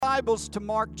Bibles to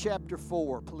Mark chapter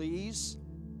 4, please.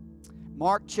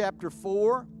 Mark chapter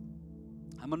 4.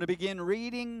 I'm going to begin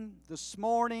reading this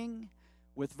morning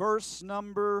with verse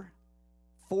number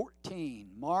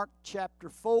 14. Mark chapter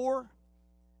 4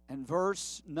 and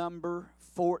verse number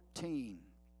 14.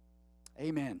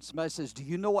 Amen. Somebody says, do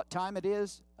you know what time it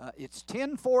is? It's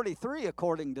 10:43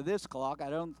 according to this clock. I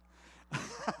don't...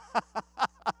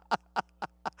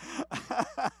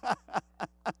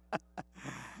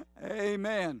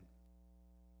 Amen.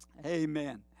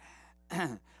 Amen.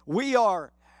 We have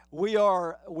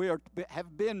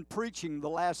been preaching the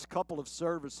last couple of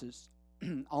services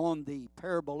on the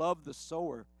parable of the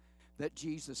sower that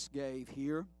Jesus gave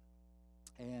here.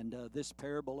 And this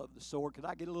parable of the sower, could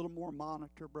I get a little more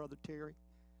monitor, Brother Terry?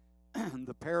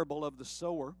 The parable of the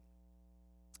sower.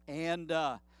 And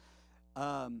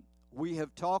we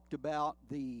have talked about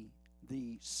the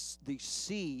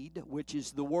seed, which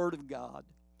is the Word of God.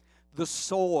 The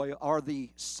soil, or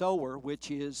the sower,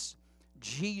 which is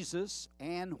Jesus,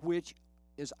 and which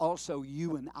is also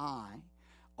you and I,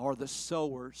 are the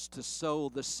sowers to sow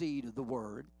the seed of the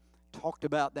Word. Talked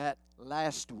about that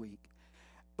last week.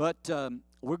 But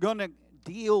we're going to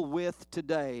deal with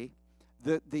today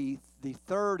the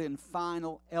third and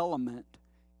final element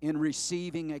in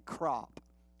receiving a crop.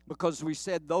 Because we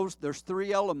said there's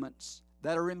three elements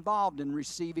that are involved in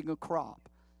receiving a crop.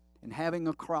 And having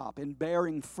a crop, and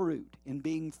bearing fruit, and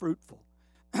being fruitful.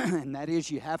 And that is,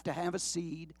 you have to have a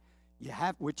seed,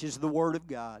 which is the Word of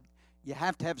God. You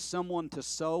have to have someone to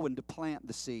sow and to plant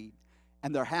the seed.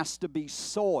 And there has to be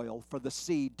soil for the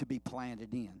seed to be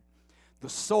planted in. The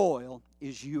soil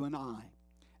is you and I.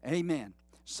 Amen.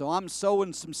 So I'm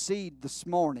sowing some seed this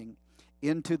morning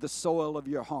into the soil of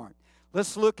your heart.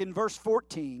 Let's look in verse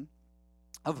 14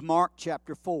 of Mark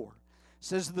chapter 4. It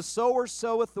says, the sower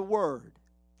soweth the word.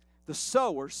 The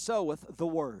sower soweth the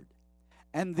word.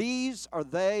 And these are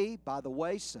they by the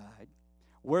wayside,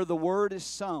 where the word is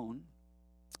sown.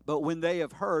 But when they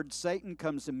have heard, Satan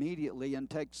comes immediately and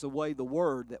takes away the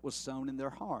word that was sown in their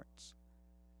hearts.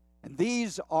 And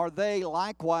these are they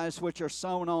likewise which are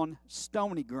sown on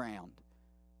stony ground,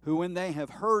 who when they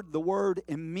have heard the word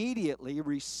immediately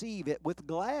receive it with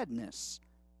gladness,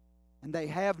 and they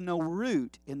have no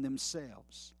root in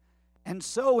themselves. And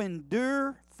so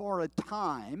endure for a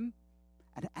time,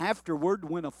 and afterward,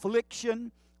 when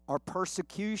affliction or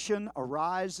persecution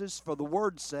arises for the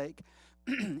word's sake,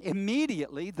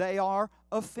 immediately they are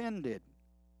offended.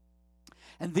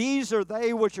 And these are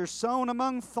they which are sown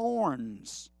among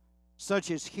thorns,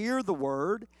 such as hear the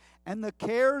word, and the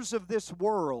cares of this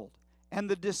world, and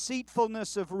the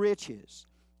deceitfulness of riches,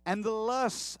 and the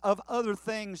lusts of other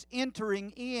things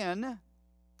entering in,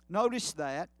 notice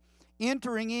that,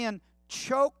 entering in,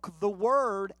 choke the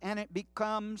word, and it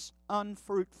becomes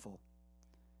unfruitful.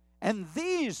 And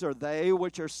these are they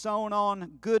which are sown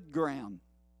on good ground,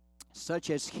 such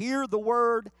as hear the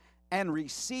word and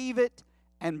receive it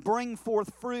and bring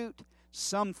forth fruit,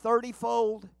 some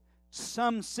 30-fold,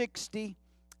 some 60,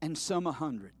 and some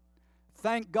 100.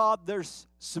 Thank God there's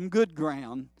some good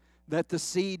ground that the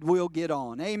seed will get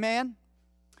on. Amen?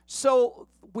 So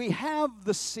we have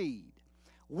the seed,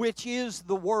 which is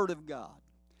the Word of God.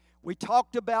 We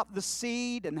talked about the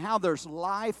seed and how there's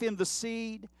life in the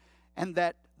seed, and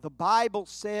that the Bible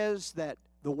says that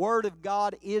the Word of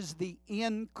God is the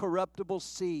incorruptible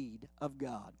seed of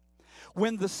God.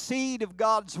 When the seed of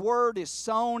God's Word is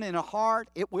sown in a heart,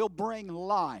 it will bring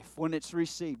life when it's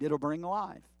received. It'll bring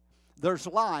life. There's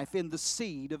life in the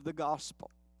seed of the gospel.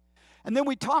 And then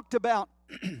we talked about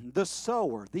the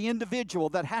sower, the individual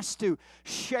that has to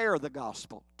share the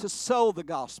gospel, to sow the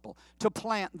gospel, to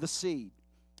plant the seed.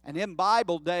 And in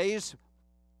Bible days,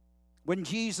 when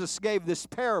Jesus gave this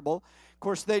parable, of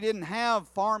course, they didn't have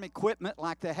farm equipment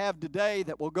like they have today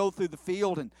that will go through the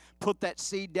field and put that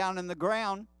seed down in the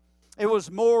ground. It was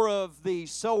more of the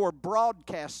sower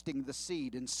broadcasting the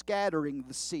seed and scattering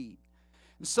the seed.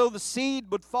 And so the seed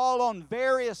would fall on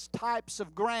various types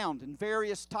of ground and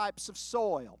various types of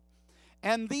soil.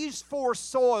 And these four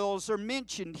soils are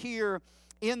mentioned here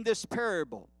in this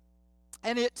parable.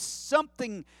 And it's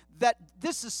something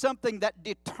this is something that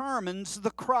determines the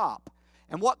crop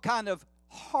and what kind of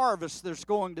harvest there's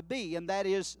going to be, and that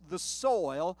is the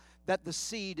soil that the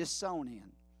seed is sown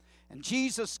in. And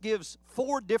Jesus gives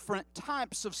four different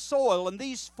types of soil, and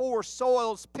these four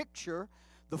soils picture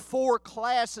the four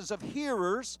classes of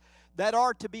hearers that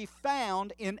are to be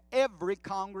found in every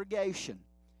congregation.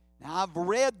 Now, I've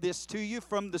read this to you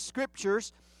from the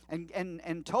Scriptures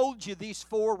and told you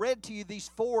read to you these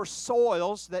four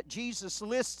soils that Jesus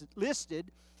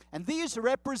listed, and these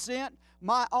represent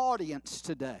my audience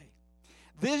today.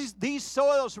 These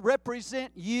soils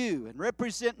represent you and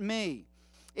represent me.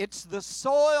 It's the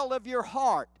soil of your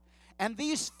heart. And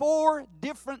these 4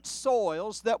 different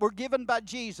soils that were given by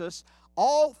Jesus,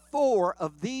 all 4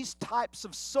 of these types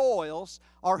of soils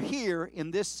are here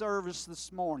in this service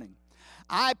this morning.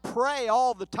 I pray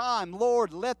all the time,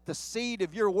 Lord, let the seed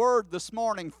of your word this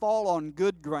morning fall on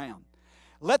good ground.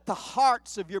 Let the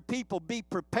hearts of your people be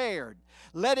prepared.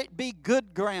 Let it be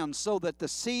good ground so that the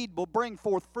seed will bring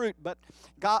forth fruit. But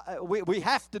God, we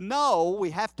have to know, we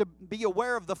have to be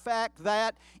aware of the fact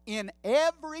that in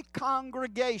every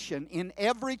congregation, in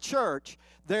every church,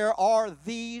 there are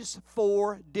these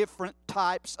 4 different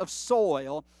types of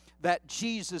soil that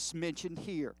Jesus mentioned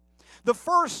here. The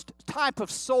first type of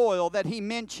soil that he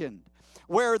mentioned,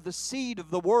 where the seed of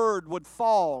the word would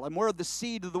fall and where the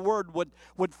seed of the word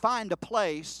would find a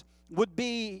place, would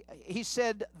be, he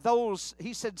said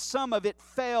some of it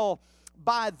fell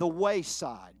by the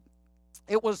wayside.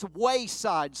 It was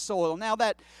wayside soil. Now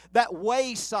that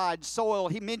wayside soil,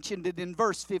 he mentioned it in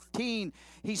verse 15.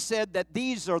 He said that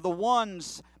these are the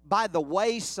ones by the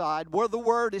wayside where the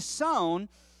word is sown,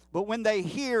 but when they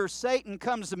hear, Satan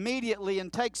comes immediately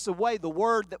and takes away the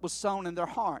word that was sown in their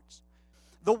hearts.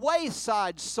 The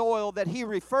wayside soil that he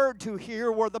referred to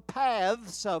here were the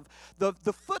paths of the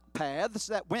footpaths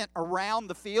that went around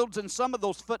the fields, and some of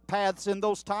those footpaths in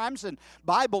those times and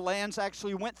Bible lands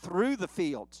actually went through the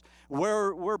fields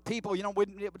where people, it was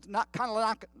not kind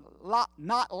of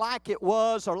not like it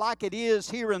was or like it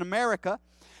is here in America.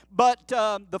 But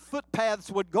the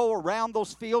footpaths would go around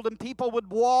those fields, and people would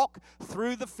walk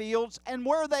through the fields. And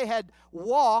where they had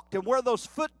walked and where those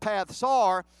footpaths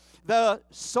are, the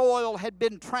soil had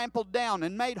been trampled down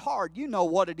and made hard. You know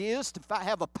what it is to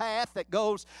have a path that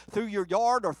goes through your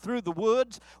yard or through the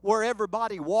woods where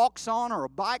everybody walks on, or a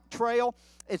bike trail.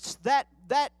 It's that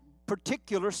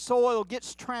particular soil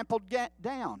gets trampled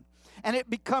down, and it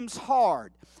becomes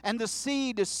hard. And the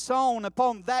seed is sown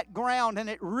upon that ground, and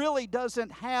it really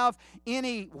doesn't have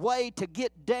any way to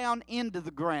get down into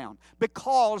the ground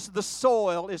because the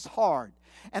soil is hard.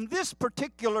 And this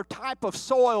particular type of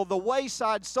soil, the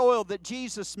wayside soil that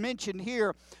Jesus mentioned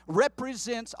here,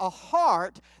 represents a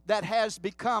heart that has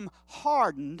become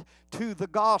hardened to the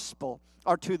gospel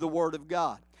or to the Word of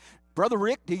God. Brother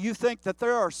Rick, do you think that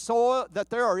there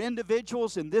are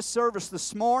individuals in this service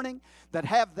this morning that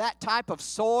have that type of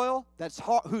soil,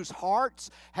 whose hearts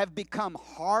have become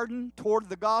hardened toward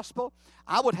the gospel?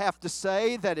 I would have to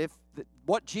say that if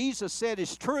what Jesus said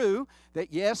is true,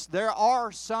 that yes, there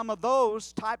are some of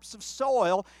those types of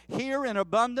soil here in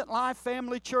Abundant Life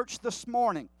Family Church this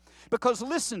morning. Because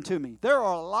listen to me, there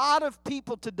are a lot of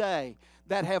people today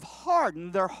that have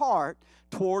hardened their heart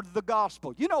toward the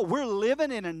gospel. You know, we're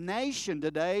living in a nation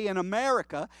today, in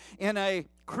America, in a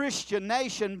Christian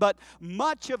nation, but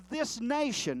much of this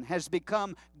nation has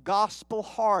become gospel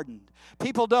hardened.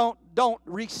 People don't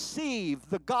receive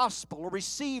the gospel or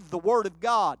receive the Word of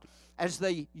God as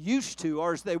they used to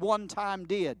or as they one time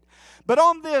did. But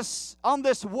on this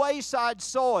wayside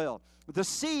soil, the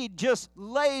seed just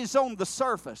lays on the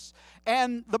surface.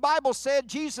 And the Bible said,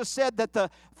 Jesus said that the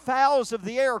fowls of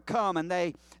the air come and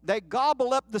they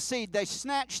gobble up the seed. They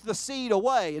snatch the seed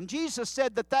away. And Jesus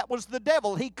said that was the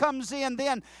devil. He comes in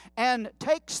then and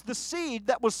takes the seed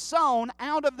that was sown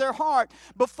out of their heart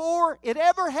before it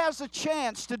ever has a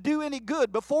chance to do any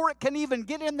good, before it can even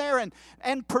get in there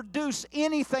and produce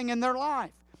anything in their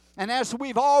life. And as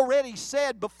we've already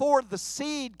said, before the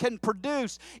seed can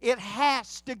produce, it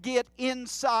has to get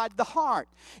inside the heart.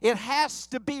 It has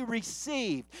to be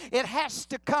received. It has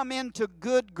to come into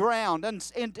good ground and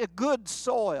into good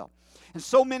soil. And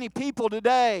so many people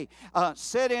today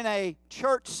sit in a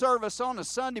church service on a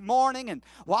Sunday morning, and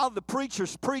while the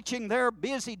preacher's preaching, they're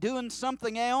busy doing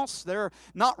something else. They're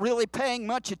not really paying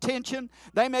much attention.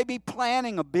 They may be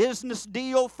planning a business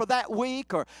deal for that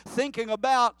week or thinking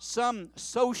about some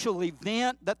social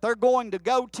event that they're going to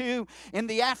go to in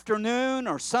the afternoon,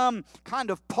 or some kind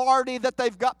of party that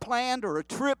they've got planned, or a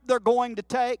trip they're going to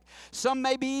take. Some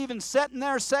may be even sitting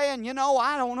there saying,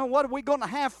 I don't know, what are we going to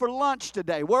have for lunch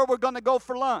today? Where we're going to go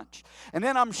for lunch? And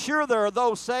then I'm sure there are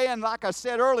those saying, like I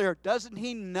said earlier, doesn't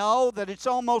he know that it's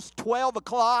almost 12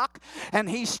 o'clock and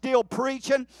he's still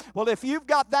preaching? Well, if you've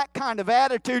got that kind of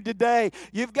attitude today,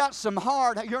 you've got some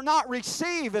you're not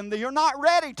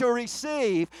ready to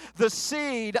receive the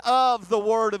seed of the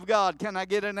Word of God. Can I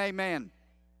get an amen?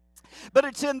 But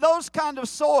it's in those kind of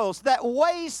soils, that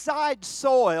wayside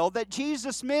soil that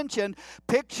Jesus mentioned,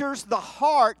 pictures the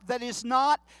heart that is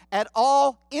not at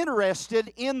all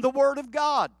interested in the Word of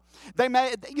God. They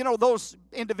may, those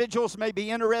individuals may be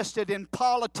interested in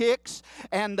politics,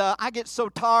 and I get so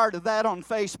tired of that on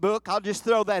Facebook, I'll just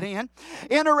throw that in.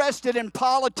 Interested in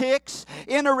politics,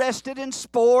 interested in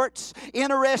sports,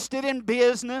 interested in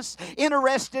business,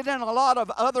 interested in a lot of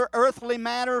other earthly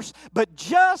matters, but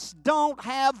just don't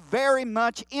have very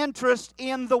much interest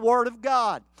in the Word of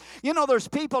God. You know, there's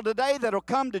people today that'll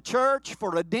come to church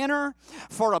for a dinner,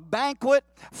 for a banquet,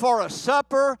 for a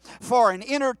supper, for an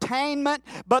entertainment,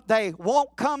 but they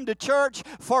won't come to church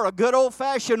for a good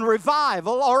old-fashioned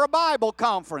revival or a Bible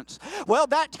conference. Well,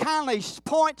 that kind of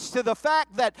points to the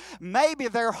fact that maybe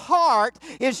their heart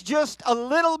is just a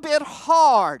little bit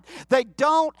hard. They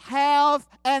don't have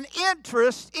an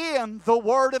interest in the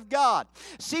Word of God.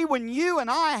 See, when you and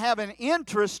I have an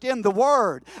interest in the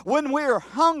Word, when we're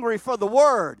hungry for the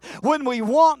Word, when we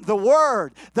want the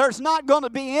Word, there's not going to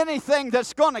be anything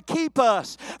that's going to keep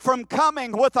us from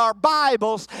coming with our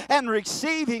Bibles and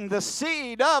receiving the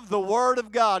seed of the Word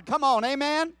of God. Come on,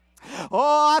 amen?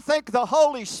 Oh, I think the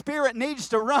Holy Spirit needs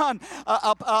to run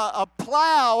a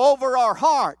plow over our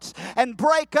hearts and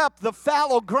break up the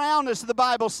fallow ground, as the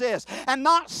Bible says, and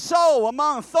not sow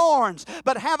among thorns,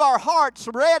 but have our hearts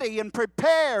ready and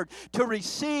prepared to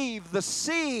receive the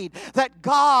seed that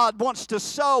God wants to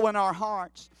sow in our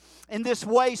hearts. In this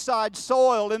wayside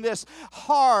soil, in this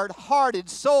hard-hearted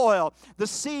soil, the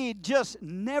seed just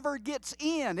never gets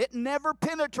in. It never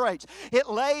penetrates. It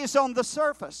lays on the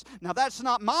surface. Now, that's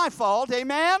not my fault,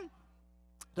 amen?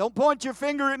 Don't point your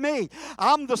finger at me.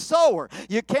 I'm the sower.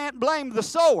 You can't blame the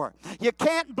sower. You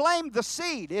can't blame the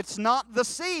seed. It's not the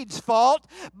seed's fault,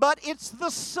 but it's the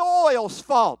soil's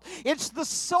fault. It's the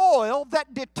soil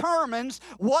that determines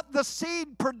what the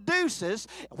seed produces,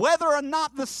 whether or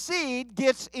not the seed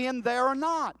gets in there or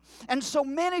not. And so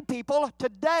many people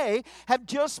today have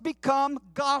just become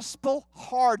gospel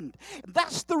hardened.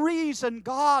 That's the reason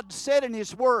God said in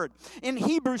His Word, in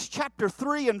Hebrews chapter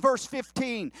 3 and verse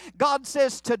 15, God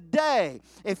says, today,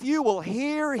 if you will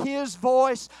hear His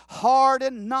voice,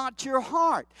 harden not your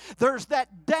heart. There's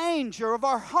that danger of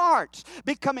our hearts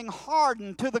becoming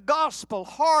hardened to the gospel,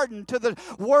 hardened to the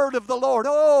Word of the Lord.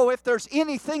 Oh, if there's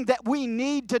anything that we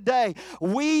need today,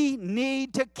 we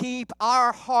need to keep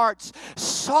our hearts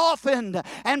softened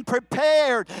and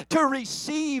prepared to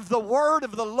receive the Word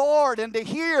of the Lord and to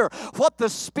hear what the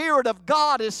Spirit of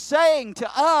God is saying to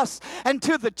us and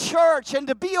to the church, and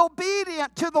to be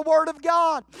obedient to the Word of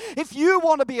God. If you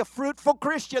want to be a fruitful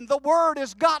Christian, the Word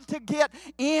has got to get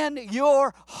in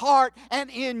your heart and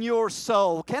in your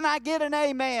soul. Can I get an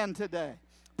amen today?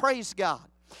 Praise God.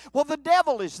 Well, the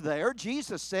devil is there.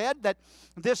 Jesus said that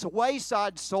this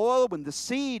wayside soil, when the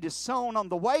seed is sown on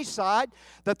the wayside,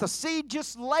 that the seed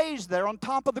just lays there on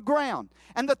top of the ground,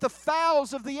 and that the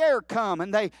fowls of the air come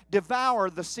and they devour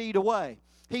the seed away.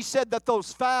 He said that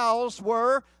those fowls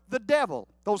were the devil.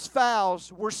 Those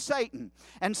fowls were Satan.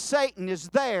 And Satan is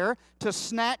there to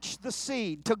snatch the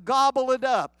seed, to gobble it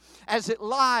up as it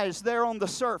lies there on the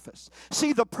surface.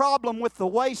 See, the problem with the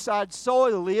wayside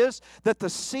soil is that the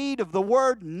seed of the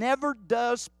Word never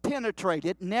does penetrate.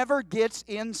 It never gets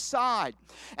inside.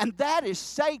 And that is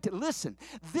Satan. Listen,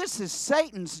 this is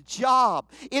Satan's job.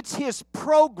 It's his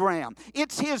program.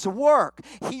 It's his work.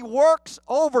 He works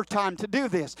overtime to do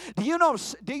this. Do you know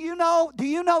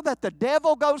that the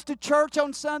devil goes to church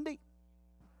on Sunday?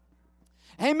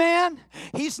 Amen.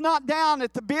 He's not down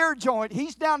at the beer joint.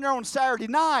 He's down there on Saturday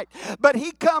night. But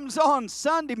he comes on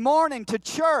Sunday morning to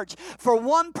church for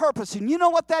one purpose. And you know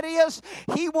what that is?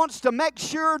 He wants to make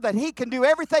sure that he can do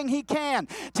everything he can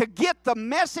to get the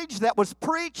message that was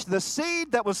preached, the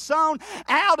seed that was sown,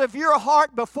 out of your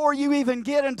heart before you even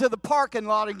get into the parking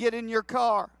lot and get in your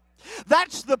car.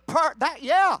 That's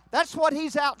that's what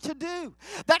he's out to do.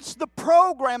 That's the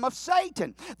program of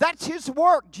Satan. That's his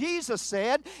work, Jesus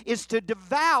said, is to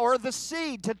devour the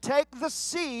seed, to take the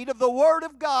seed of the Word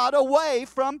of God away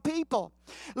from people.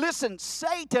 Listen,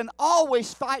 Satan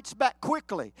always fights back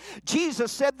quickly.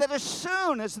 Jesus said that as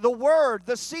soon as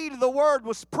the seed of the Word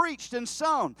was preached and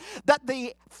sown, that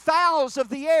the fowls of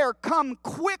the air come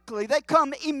quickly. They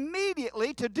come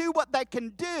immediately to do what they can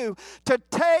do to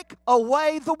take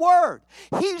away the Word.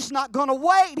 He's not going to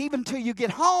wait even till you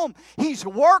get home. He's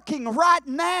working right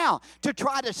now to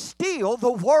try to steal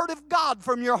the Word of God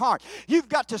from your heart. You've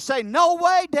got to say, no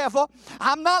way, devil.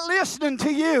 I'm not listening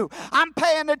to you. I'm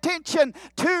paying attention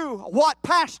to what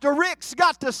Pastor Rick's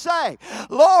got to say.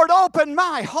 Lord, open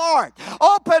my heart.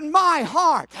 Open my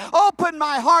heart. Open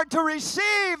my heart to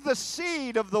receive the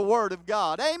seed of the Word of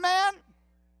God. Amen?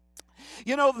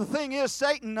 You know, the thing is,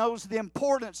 Satan knows the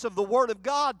importance of the Word of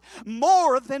God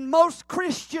more than most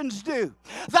Christians do.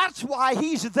 That's why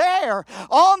he's there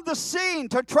on the scene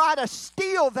to try to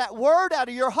steal that Word out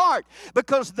of your heart,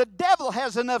 because the devil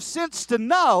has enough sense to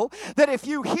know that if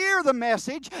you hear the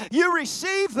message, you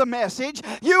receive the message,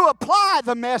 you apply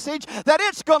the message, that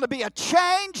it's going to be a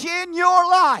change in your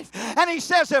life. And he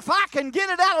says, if I can get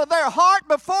it out of their heart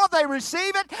before they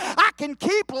receive it, I can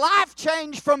keep life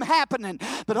change from happening.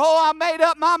 But I made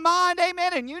up my mind,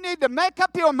 amen, and you need to make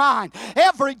up your mind.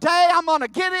 Every day I'm going to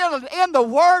get in the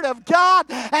Word of God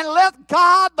and let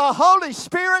God, the Holy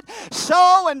Spirit,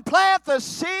 sow and plant the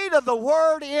seed of the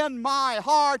Word in my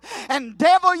heart. And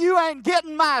devil, you ain't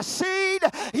getting my seed.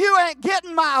 You ain't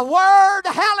getting my Word.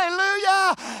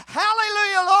 Hallelujah.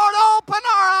 Hallelujah. Lord, open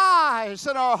our eyes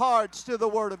and our hearts to the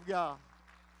Word of God.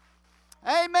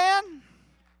 Amen.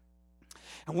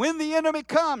 And when the enemy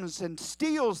comes and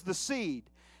steals the seed,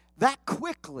 that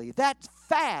quickly, that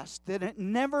fast, that it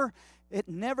never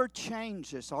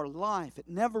changes our life. It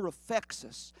never affects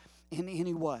us in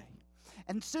any way.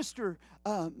 And Sister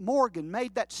Morgan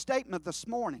made that statement this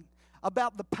morning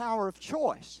about the power of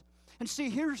choice. And see,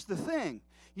 here's the thing.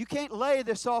 You can't lay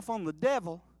this off on the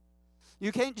devil.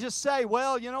 You can't just say,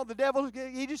 well, you know, the devil,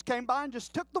 he just came by and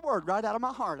just took the Word right out of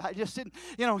my heart. I just didn't,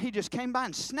 you know, he just came by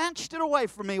and snatched it away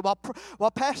from me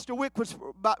while Pastor Wick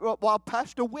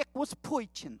was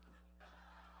preaching.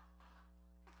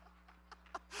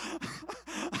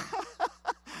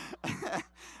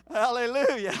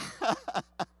 Hallelujah.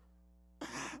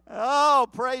 Oh,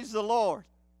 praise the Lord.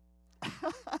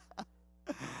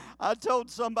 I told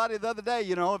somebody the other day,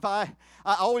 you know, if I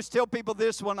always tell people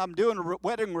this when I'm doing a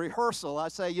wedding rehearsal. I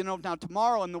say, you know, now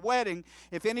tomorrow in the wedding,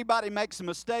 if anybody makes a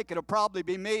mistake, it'll probably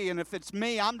be me. And if it's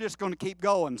me, I'm just going to keep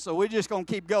going. So we're just going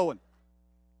to keep going.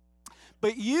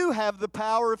 But you have the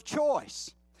power of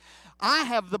choice. I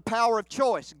have the power of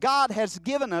choice. God has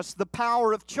given us the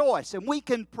power of choice. And we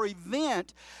can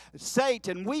prevent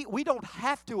Satan. We don't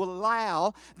have to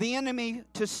allow the enemy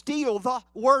to steal the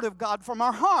Word of God from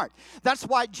our heart. That's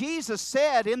why Jesus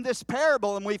said in this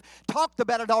parable, and we've talked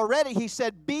about it already, He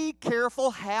said, be careful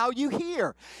how you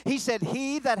hear. He said,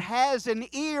 he that has an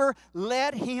ear,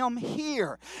 let him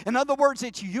hear. In other words,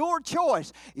 it's your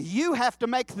choice. You have to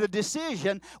make the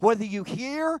decision whether you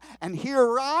hear and hear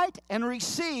right and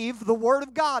receive the Word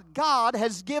of God. God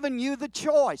has given you the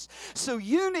choice. So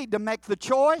you need to make the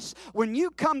choice when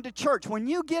you come to church, when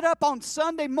you get up on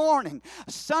Sunday morning,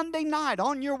 Sunday night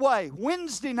on your way,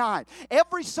 Wednesday night,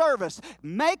 every service,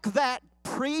 make that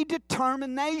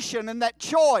predetermination and that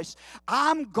choice.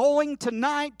 I'm going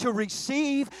tonight to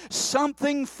receive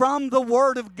something from the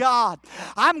Word of God.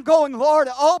 I'm going, Lord,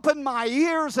 open my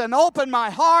ears and open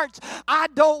my heart. I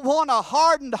don't want a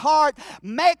hardened heart.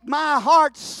 Make my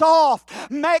heart soft.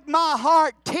 Make my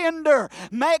heart tender.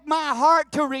 Make my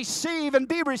heart to receive and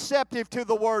be receptive to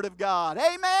the Word of God.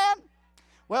 Amen?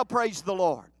 Well, praise the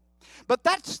Lord. But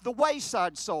that's the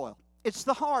wayside soil. It's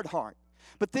the hard heart.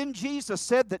 But then Jesus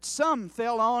said that some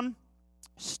fell on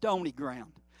stony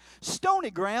ground. Stony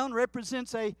ground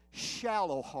represents a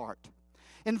shallow heart.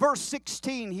 In verse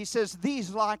 16, he says,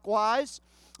 these likewise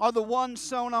are the ones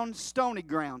sown on stony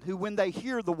ground, who when they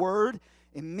hear the word,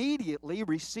 immediately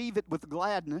receive it with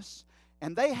gladness,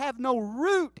 and they have no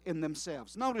root in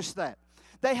themselves. Notice that.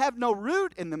 They have no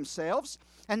root in themselves,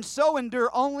 and so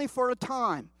endure only for a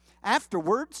time.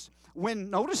 Afterwards,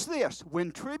 notice this,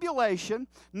 when tribulation,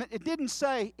 it didn't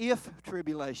say if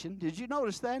tribulation, did you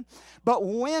notice that? But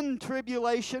when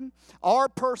tribulation or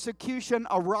persecution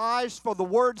arise for the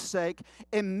word's sake,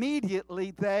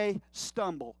 immediately they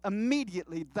stumble.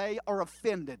 Immediately they are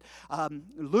offended.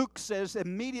 Luke says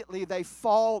immediately they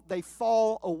fall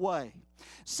away.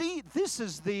 See, this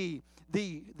is the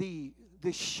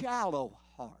shallow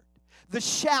heart, the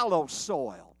shallow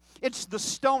soil. It's the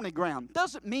stony ground.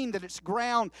 Doesn't mean that it's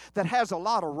ground that has a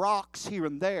lot of rocks here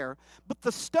and there. But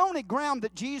the stony ground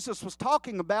that Jesus was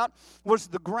talking about was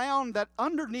the ground that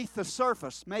underneath the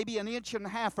surface, maybe 1.5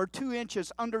 inches or 2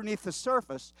 inches underneath the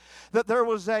surface, that there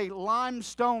was a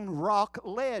limestone rock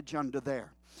ledge under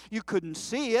there. You couldn't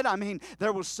see it. I mean,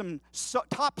 there was some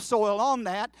topsoil on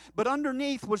that, but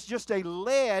underneath was just a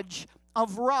ledge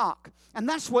of rock. And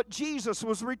that's what Jesus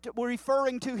was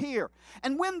referring to here.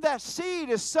 And when that seed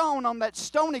is sown on that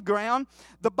stony ground,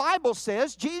 the Bible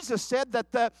says, Jesus said that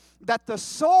the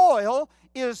soil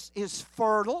is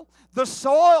fertile, the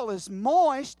soil is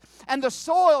moist, and the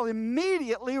soil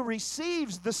immediately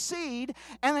receives the seed,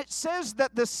 and it says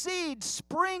that the seed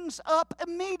springs up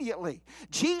immediately.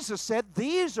 Jesus said,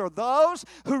 these are those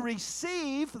who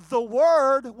receive the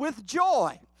word with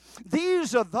joy.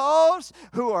 These are those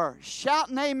who are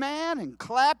shouting amen and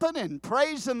clapping and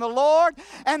praising the Lord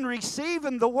and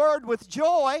receiving the word with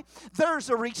joy. There's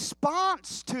a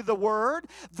response to the word.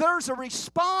 There's a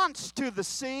response to the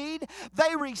seed.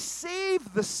 They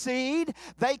receive the seed.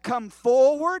 They come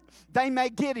forward. They may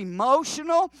get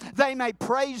emotional. They may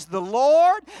praise the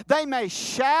Lord. They may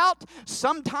shout.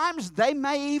 Sometimes they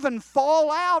may even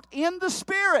fall out in the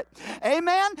Spirit.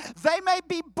 Amen? They may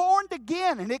be born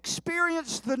again and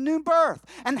experience the new birth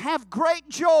and have great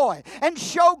joy and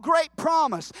show great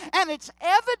promise. And it's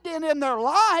evident in their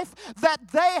life that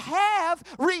they have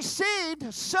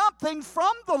received something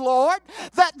from the Lord,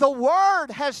 that the Word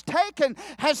has taken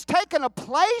a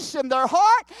place in their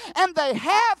heart, and they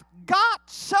have got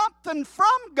something from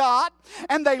God,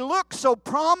 and they look so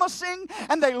promising,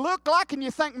 and they look like, and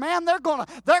you think, man, they're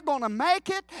gonna make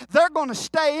it, they're gonna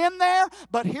stay in there.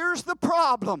 But here's the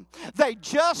problem: they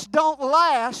just don't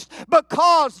last,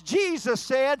 because Jesus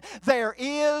said there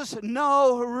is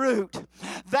no root.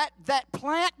 That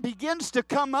plant begins to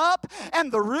come up,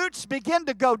 and the roots begin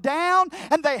to go down,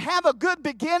 and they have a good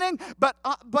beginning, but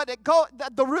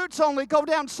the roots only go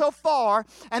down so far,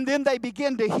 and then they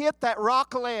begin to hit that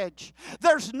rock ledge.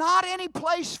 There's not any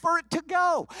place for it to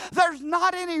go. There's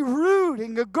not any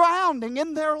rooting or grounding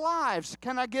in their lives.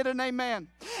 Can I get an amen?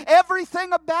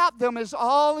 Everything about them is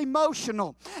all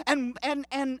emotional, and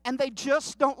they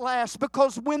just don't last,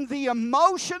 because when the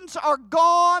emotions are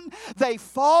gone, they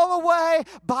fall away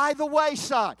by the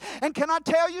wayside. And can I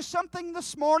tell you something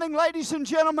this morning, ladies and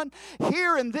gentlemen?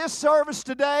 Here in this service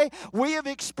today, we have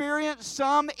experienced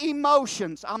some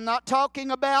emotions. I'm not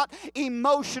talking about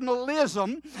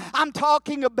emotionalism. I'm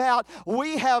talking about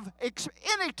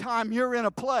anytime you're in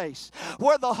a place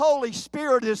where the Holy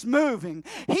Spirit is moving,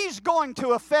 He's going to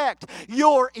affect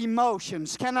your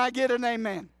emotions. Can I get an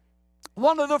amen?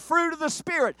 One of the fruit of the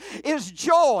Spirit is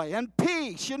joy and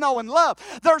peace, and love.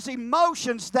 There's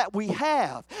emotions that we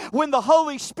have when the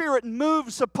Holy Spirit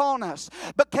moves upon us.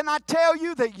 But can I tell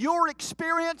you that your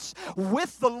experience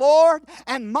with the Lord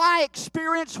and my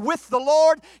experience with the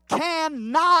Lord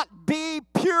cannot be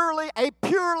a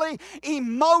purely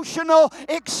emotional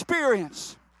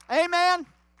experience. Amen?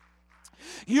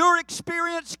 Your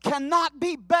experience cannot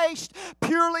be based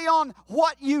purely on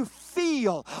what you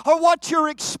feel or what you're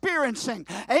experiencing.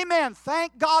 Amen.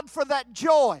 Thank God for that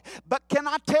joy. But can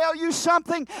I tell you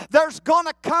something? There's going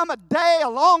to come a day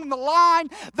along the line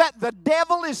that the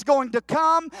devil is going to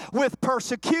come with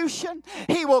persecution.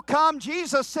 He will come,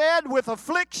 Jesus said, with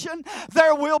affliction.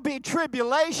 There will be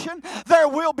tribulation. There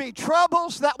will be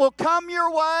troubles that will come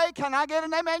your way. Can I get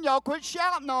an amen? Y'all quit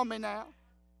shouting on me now.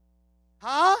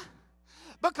 Huh?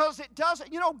 Because it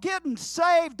doesn't, getting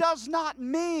saved does not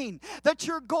mean that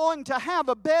you're going to have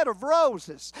a bed of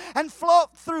roses and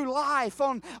float through life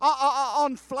on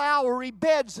flowery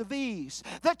beds of ease.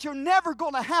 That you're never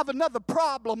going to have another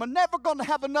problem and never going to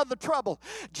have another trouble.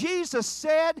 Jesus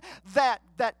said that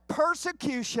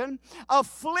persecution,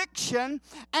 affliction,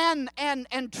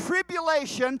 and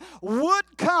tribulation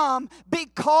would come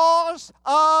because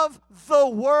of the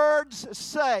word's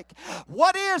sake.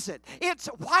 What is it?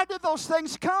 Why do those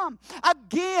things come?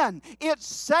 Again, it's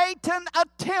Satan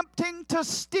attempting to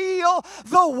steal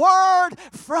the word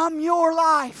from your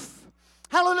life.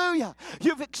 Hallelujah.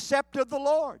 You've accepted the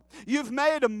Lord. You've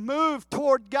made a move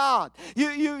toward God.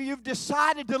 You've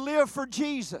decided to live for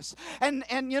Jesus. And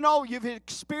you've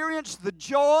experienced the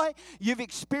joy. You've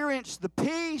experienced the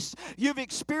peace. You've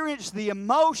experienced the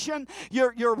emotion.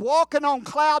 You're walking on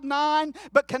cloud nine.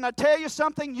 But can I tell you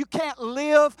something? You can't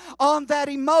live on that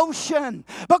emotion,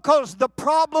 because the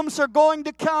problems are going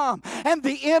to come and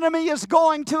the enemy is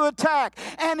going to attack.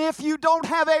 And if you don't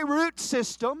have a root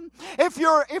system, if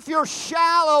you're shallow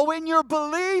in your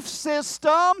belief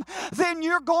system, then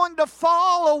you're going to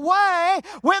fall away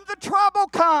when the trouble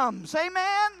comes.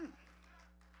 Amen?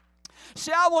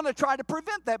 See, I want to try to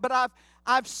prevent that, but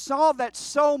I've saw that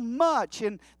so much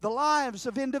in the lives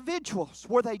of individuals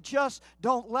where they just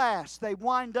don't last. They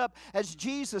wind up, as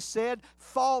Jesus said,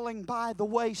 falling by the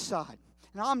wayside.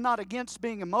 Now, I'm not against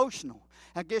being emotional.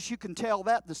 I guess you can tell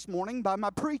that this morning by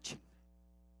my preaching.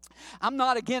 I'm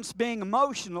not against being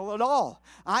emotional at all.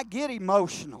 I get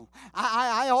emotional.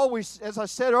 I always, as I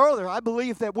said earlier, I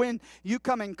believe that when you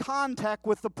come in contact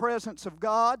with the presence of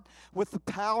God, with the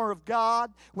power of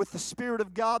God, with the Spirit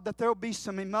of God, that there will be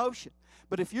some emotion.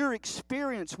 But if your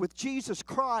experience with Jesus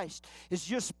Christ is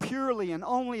just purely and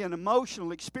only an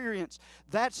emotional experience,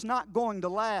 that's not going to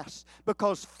last,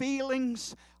 because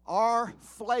feelings are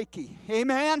flaky.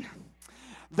 Amen?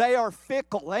 They are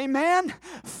fickle. Amen?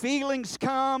 Feelings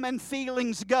come and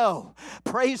feelings go.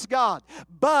 Praise God.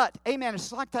 But, amen,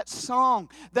 it's like that song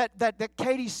that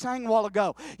Katie sang a while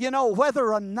ago. You know,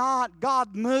 whether or not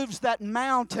God moves that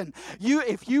mountain,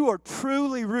 if you are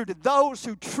truly rooted, those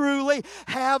who truly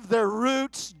have their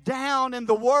roots down in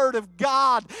the Word of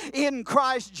God in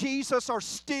Christ Jesus are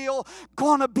still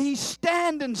going to be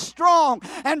standing strong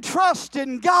and trust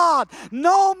in God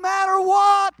no matter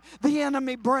what the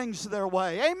enemy brings their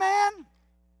way. Amen?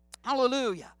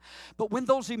 Hallelujah. But when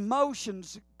those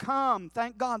emotions come,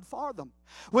 thank God for them.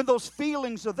 When those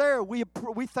feelings are there, we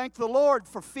thank the Lord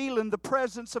for feeling the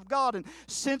presence of God and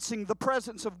sensing the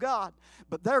presence of God.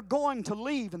 But they're going to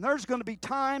leave, and there's going to be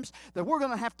times that we're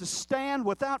going to have to stand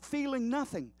without feeling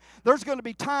nothing. There's going to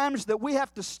be times that we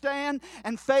have to stand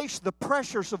and face the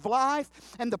pressures of life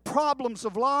and the problems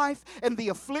of life and the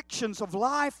afflictions of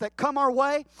life that come our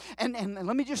way. And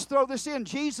let me just throw this in.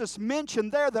 Jesus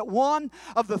mentioned there that one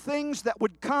of the things that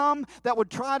would come that would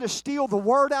try to steal the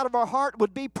word out of our heart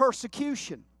would be persecution.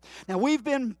 Now, we've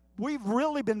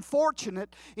really been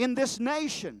fortunate in this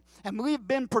nation, and we've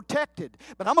been protected.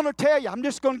 But I'm going to tell you, I'm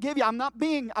just going to give you, I'm not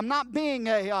being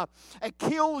a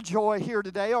killjoy here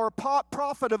today or a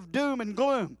prophet of doom and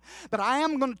gloom. But I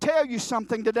am going to tell you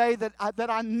something today that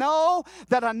I know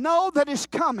that is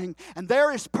coming, and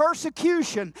there is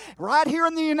persecution right here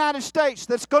in the United States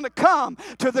that's going to come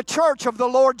to the church of the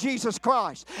Lord Jesus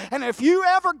Christ. And if you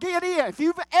ever get in, if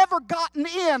you've ever gotten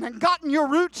in and gotten your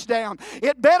roots down,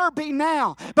 it better be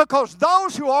now. Because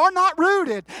those who are not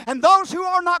rooted and those who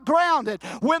are not grounded,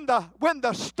 when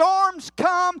the storms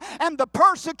come and the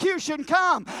persecution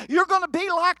come, you're going to be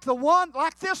like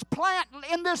this plant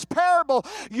in this parable.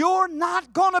 You're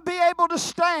not going to be able to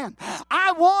stand.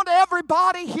 I want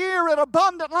everybody here at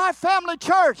Abundant Life Family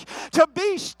Church to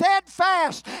be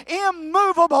steadfast,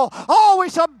 immovable,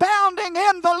 always abounding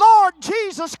in the Lord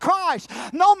Jesus Christ.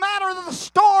 No matter the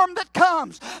storm that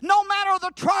comes, no matter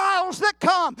the trials that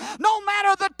come, no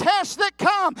matter the tests that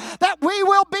come, that we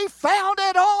will be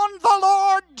founded on the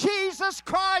Lord Jesus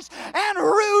Christ and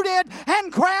rooted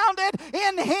and grounded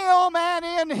in Him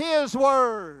and in His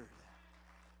Word.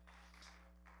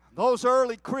 Those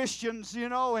early Christians, you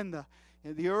know, in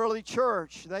the early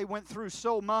church, they went through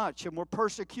so much and were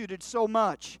persecuted so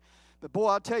much. But boy,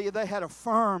 I tell you, they had a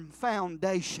firm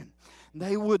foundation.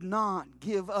 They would not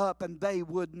give up and they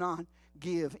would not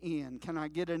give in. Can I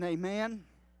get an amen?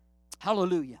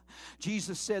 Hallelujah.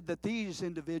 Jesus said that these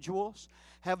individuals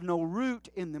have no root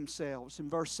in themselves in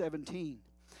verse 17.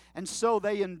 And so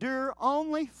they endure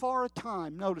only for a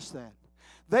time. Notice that.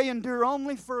 They endure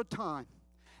only for a time.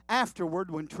 Afterward,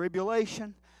 when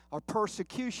tribulation or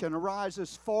persecution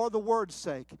arises for the word's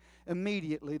sake,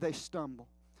 immediately they stumble.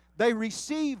 They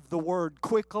receive the word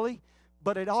quickly,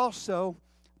 but they also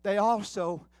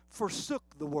forsook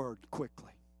the word quickly.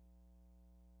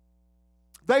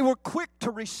 They were quick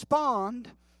to respond,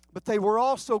 but they were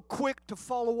also quick to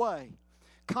fall away.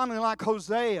 Kind of like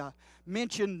Hosea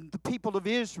mentioned the people of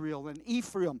Israel and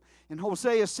Ephraim in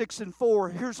Hosea 6:4.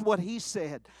 Here's what he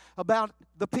said about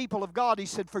the people of God. He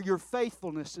said, "For your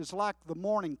faithfulness is like the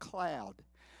morning cloud,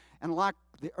 and like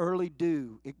the early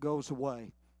dew, it goes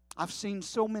away." I've seen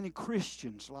so many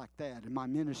Christians like that in my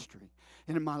ministry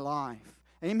and in my life.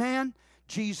 Amen?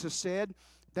 Jesus said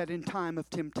that in time of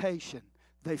temptation,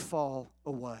 they fall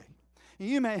away.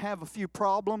 You may have a few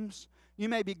problems. You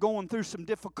may be going through some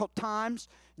difficult times,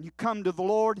 and you come to the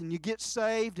Lord and you get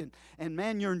saved, and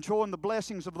man, you're enjoying the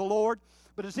blessings of the Lord.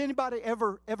 But has anybody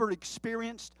ever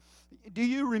experienced, do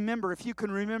you remember, if you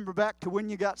can remember back to when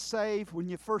you got saved, when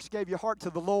you first gave your heart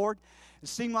to the Lord, it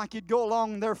seemed like you'd go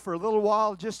along there for a little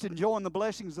while just enjoying the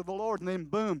blessings of the Lord, and then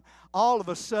boom, all of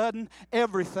a sudden,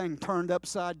 everything turned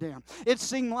upside down. It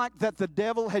seemed like that the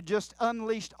devil had just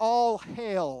unleashed all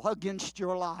hell against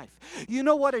your life. You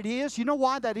know what it is? You know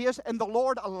why that is? And the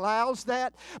Lord allows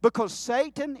that because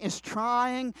Satan is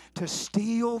trying to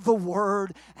steal the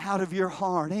word out of your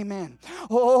heart. Amen.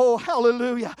 Oh,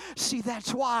 hallelujah. See,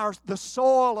 that's why the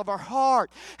soil of our heart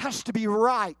has to be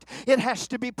right. It has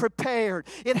to be prepared.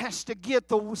 It has to get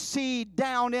the seed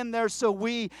down in there so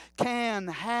we can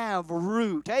have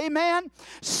root. Amen?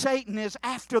 Satan is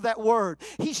after that word.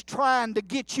 He's trying to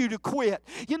get you to quit.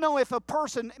 You know, if a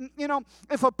person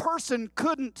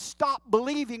couldn't stop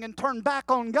believing and turn back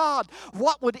on God,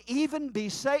 what would even be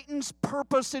Satan's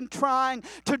purpose in trying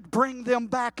to bring them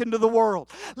back into the world?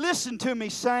 Listen to me,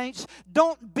 saints.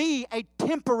 Don't be a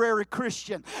temporary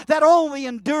Christian that only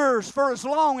endures for as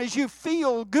long as you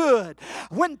feel good.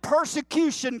 When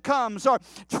persecution comes, comes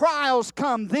or trials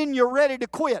come, then you're ready to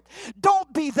quit.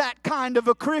 Don't be that kind of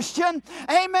a Christian.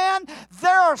 Amen.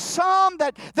 There are some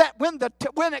that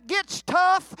when it gets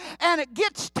tough and it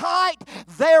gets tight,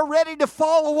 they're ready to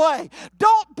fall away.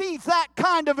 Don't be that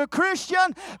kind of a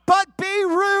Christian, but be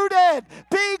rooted,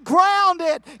 be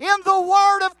grounded in the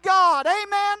Word of God.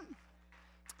 Amen.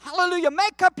 Hallelujah.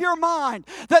 Make up your mind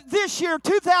that this year,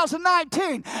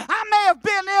 2019, I may have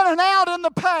been in and out in the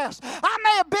past. I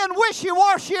may have been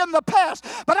wishy-washy in the past,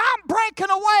 but I'm breaking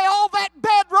away all that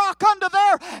bedrock under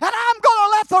there, and I'm going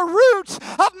to let the roots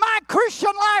of my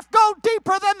Christian life go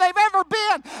deeper than they've ever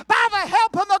been. By the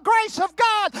help and the grace of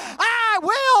God, I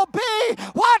will be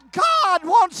what God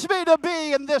wants me to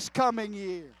be in this coming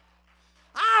year.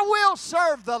 I will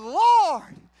serve the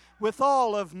Lord with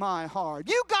all of my heart.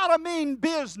 You got to mean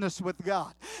business with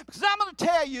God. Because I'm going to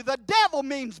tell you, the devil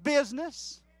means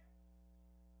business.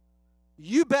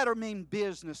 You better mean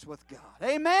business with God.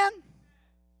 Amen?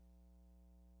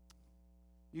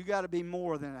 You got to be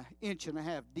more than an inch and a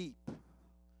half deep.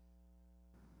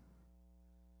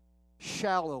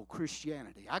 Shallow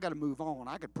Christianity. I got to move on.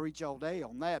 I could preach all day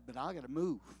on that, but I got to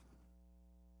move.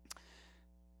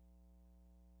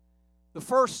 The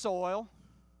first soil,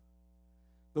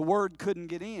 the Word couldn't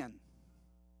get in.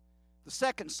 The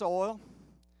second soil,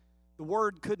 the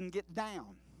Word couldn't get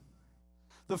down.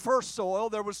 The first soil,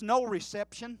 there was no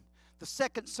reception. The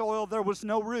second soil, there was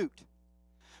no root.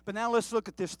 But now let's look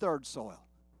at this third soil.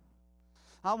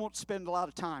 I won't spend a lot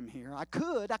of time here. I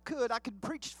could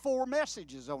preach 4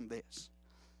 messages on this.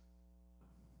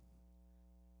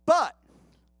 But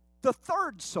the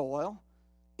third soil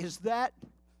is that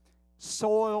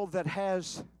soil that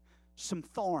has some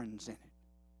thorns in it.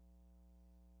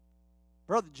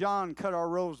 Brother John cut our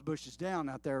rose bushes down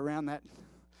out there around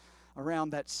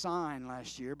that sign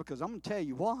last year, because I'm going to tell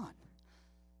you what,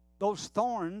 those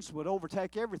thorns would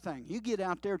overtake everything. You get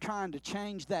out there trying to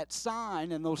change that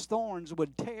sign, and those thorns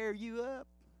would tear you up.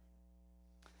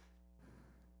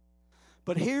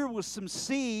 But here was some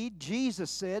seed. Jesus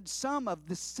said some of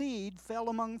the seed fell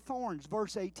among thorns,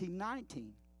 verse 18,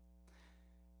 19.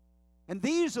 And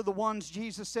these are the ones,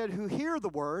 Jesus said, who hear the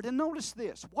word. And notice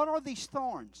this. What are these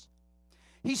thorns?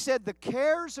 He said, the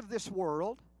cares of this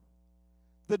world,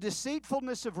 the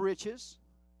deceitfulness of riches,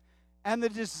 and the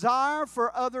desire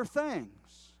for other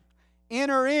things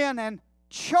enter in and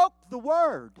choke the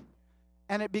word,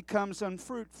 and it becomes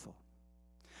unfruitful.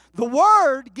 The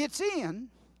word gets in.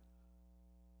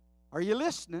 Are you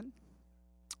listening?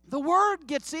 The word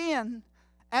gets in,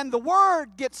 and the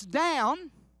word gets down,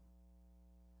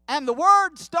 and the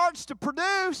word starts to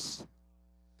produce.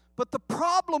 But the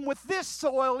problem with this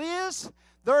soil is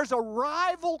there's a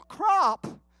rival crop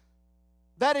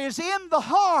that is in the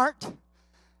heart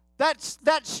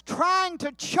that's trying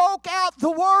to choke out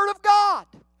the Word of God,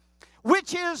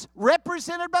 which is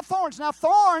represented by thorns. Now,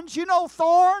 thorns, you know,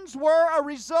 thorns were a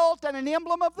result and an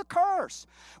emblem of the curse.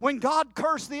 When God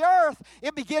cursed the earth,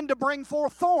 it began to bring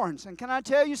forth thorns. And can I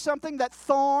tell you something? That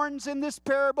thorns in this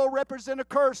parable represent a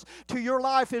curse to your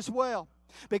life as well.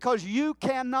 Because you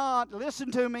cannot,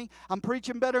 listen to me, I'm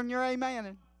preaching better than your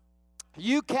amen.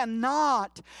 You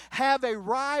cannot have a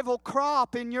rival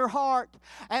crop in your heart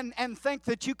and think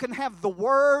that you can have the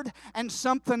Word and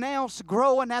something else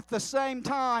growing at the same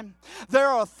time. There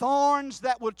are thorns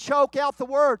that will choke out the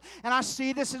Word. And I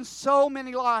see this in so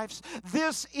many lives.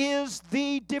 This is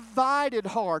the divided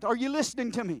heart. Are you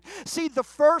listening to me? See, the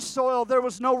first soil, there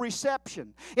was no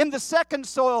reception. In the second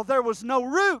soil, there was no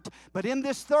root. But in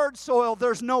this third soil,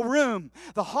 there's no room.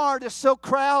 The heart is so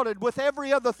crowded with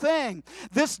every other thing.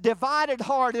 This divided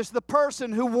heart is the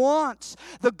person who wants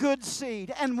the good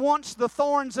seed and wants the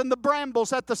thorns and the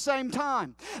brambles at the same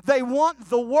time. They want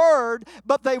the Word,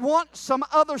 but they want some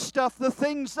other stuff, the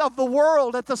things of the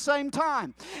world at the same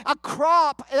time. A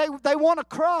crop, they want a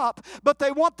crop, but they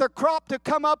want their crop to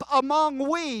come up among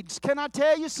weeds. Can I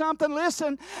tell you something?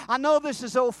 Listen, I know this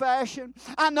is old-fashioned.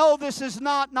 I know this is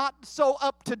not so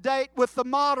up-to-date with the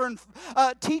modern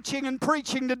teaching and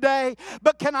preaching today,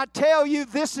 but can I tell you,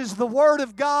 this is the Word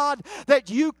of God, that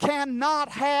you cannot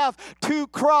have 2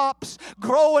 crops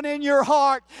growing in your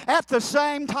heart at the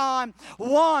same time.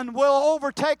 One will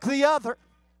overtake the other.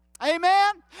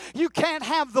 Amen? You can't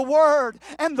have the Word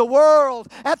and the world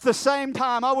at the same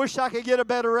time. I wish I could get a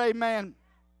better amen.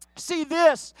 See,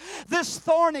 this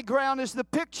thorny ground is the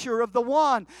picture of the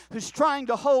one who's trying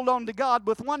to hold on to God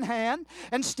with one hand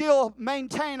and still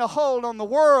maintain a hold on the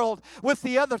world with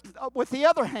the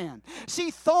other hand.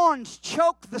 See, thorns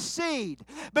choke the seed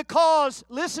because,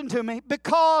 listen to me,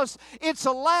 because it's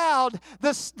allowed,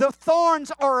 the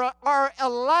thorns are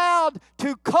allowed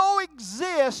to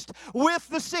coexist with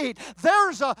the seed.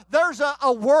 There's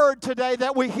a word today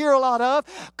that we hear a lot of,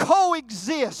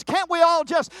 coexist. Can't we all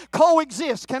just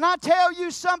coexist? Can I tell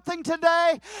you something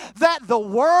today? That the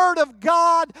Word of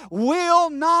God will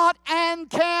not and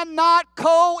cannot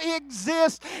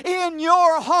coexist in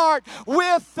your heart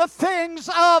with the things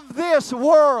of this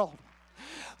world.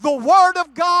 The Word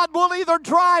of God will either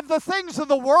drive the things of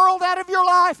the world out of your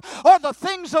life, or the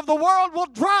things of the world will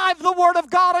drive the Word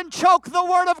of God and choke the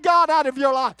Word of God out of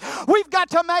your life. We've got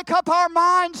to make up our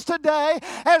minds today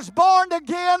as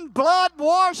born-again,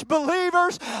 blood-washed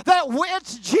believers that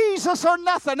it's Jesus or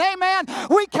nothing. Amen?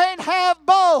 We can't have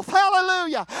both.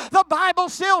 Hallelujah. The Bible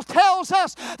still tells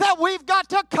us that we've got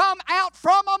to come out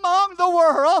from among the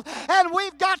world and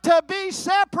we've got to be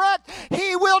separate.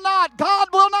 God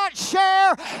will not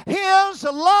share His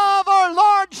love or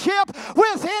lordship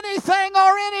with anything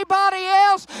or anybody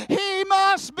else. He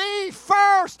must be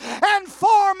first and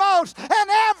foremost and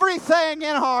everything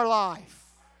in our life.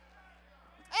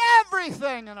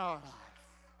 Everything in our life.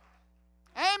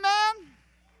 Amen?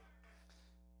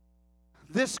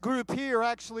 This group here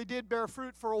actually did bear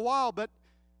fruit for a while, but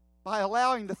by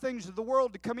allowing the things of the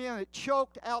world to come in, it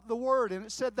choked out the Word, and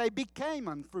it said they became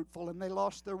unfruitful and they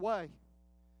lost their way.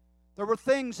 There were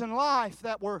things in life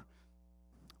that were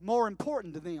more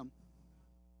important to them.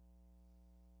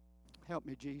 Help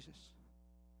me, Jesus.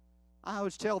 I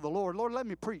always tell the Lord, let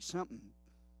me preach something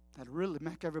that'll really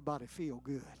make everybody feel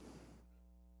good.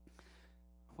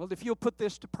 Well, if you'll put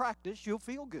this to practice, you'll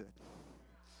feel good.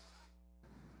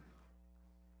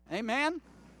 Amen?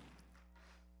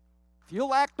 If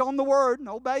you'll act on the Word and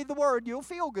obey the Word, you'll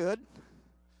feel good.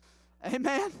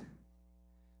 Amen?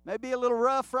 Maybe a little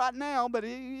rough right now, but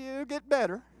it'll get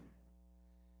better.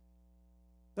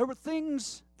 There were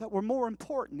things that were more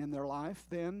important in their life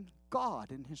than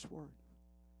God and His Word.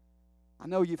 I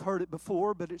know you've heard it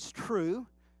before, but it's true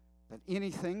that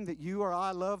anything that you or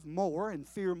I love more and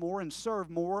fear more and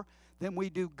serve more than we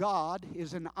do God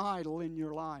is an idol in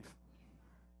your life.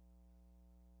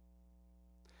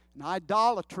 And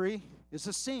idolatry is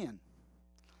a sin.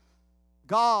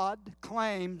 God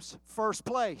claims first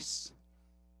place.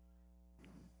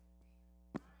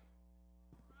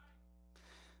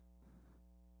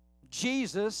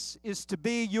 Jesus is to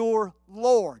be your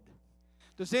Lord.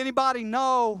 Does anybody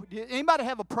know, anybody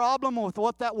have a problem with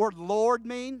what that word Lord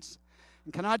means?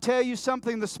 And can I tell you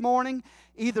something this morning?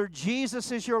 Either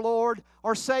Jesus is your Lord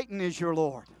or Satan is your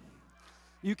Lord.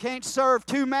 You can't serve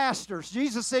two masters.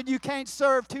 Jesus said you can't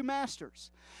serve two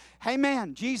masters.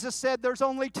 Amen. Jesus said there's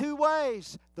only two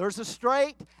ways. There's a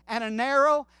straight and a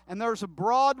narrow, and there's a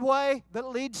broad way that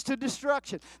leads to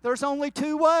destruction. There's only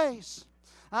two ways.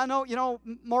 I know,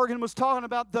 Morgan was talking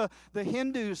about the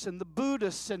Hindus and the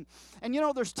Buddhists, and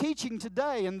there's teaching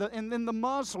today, and the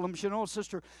Muslims.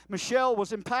 Sister Michelle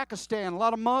was in Pakistan, a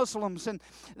lot of Muslims, and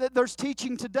there's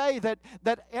teaching today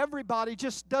that everybody,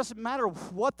 just doesn't matter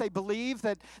what they believe,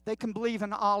 that they can believe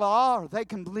in Allah, or they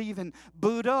can believe in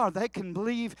Buddha, or they can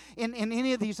believe in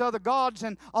any of these other gods,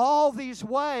 and all these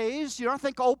ways, I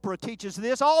think Oprah teaches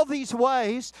this, all these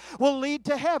ways will lead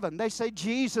to heaven. They say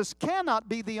Jesus cannot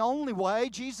be the only way.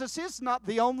 Jesus is not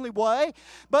the only way,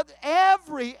 but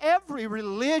every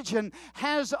religion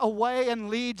has a way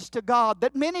and leads to God.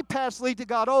 That many paths lead to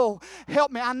God. Oh, help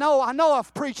me. I know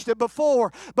I've preached it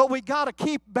before, but we got to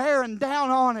keep bearing down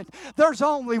on it. There's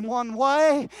only one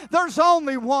way. There's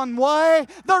only one way.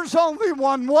 There's only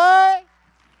one way.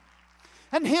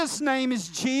 And His name is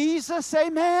Jesus.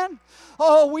 Amen.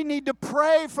 Oh, we need to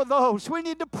pray for those. We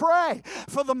need to pray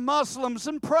for the Muslims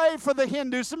and pray for the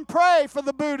Hindus and pray for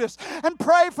the Buddhists and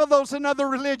pray for those in other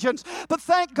religions. But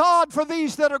thank God for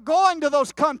these that are going to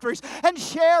those countries and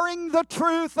sharing the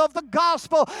truth of the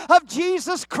gospel of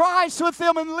Jesus Christ with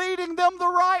them and leading them the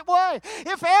right way.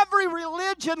 If every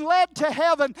religion led to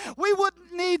heaven, we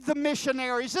wouldn't need the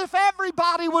missionaries. If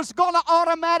everybody was going to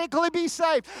automatically be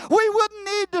saved, we wouldn't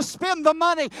need to spend the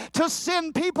money to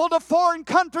send people to foreign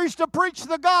countries to preach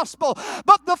the gospel.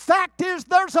 But the fact is,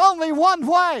 there's only one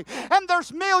way, and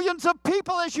there's millions of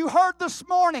people, as you heard this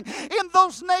morning, in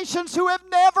those nations who have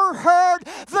never heard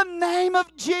the name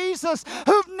of Jesus,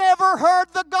 who've never heard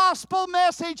the gospel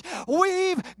message.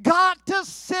 We've got to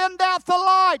send out the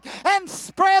light and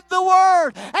spread the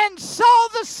word and sow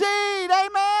the seed.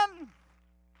 Amen.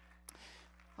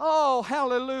 Oh,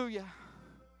 hallelujah.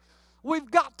 We've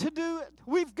got to do it.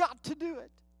 We've got to do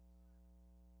it.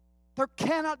 There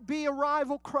cannot be a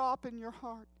rival crop in your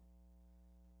heart.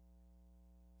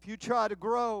 If you try to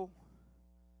grow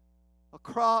a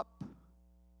crop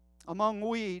among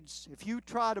weeds, if you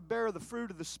try to bear the fruit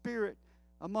of the Spirit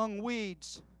among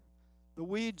weeds, the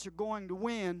weeds are going to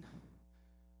win.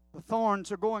 The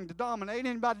thorns are going to dominate.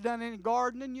 Anybody done any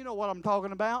gardening? You know what I'm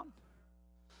talking about.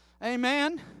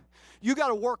 Amen. You got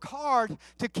to work hard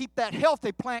to keep that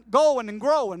healthy plant going and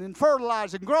growing and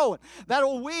fertilizing and growing. That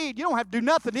old weed, you don't have to do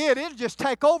nothing to it. It'll just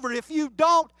take over. If you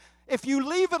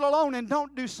leave it alone and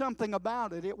don't do something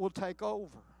about it, it will take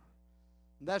over.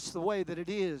 That's the way that it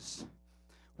is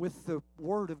with the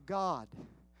Word of God.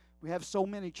 We have so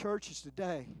many churches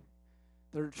today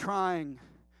that are trying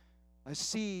a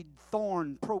seed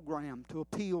thorn program to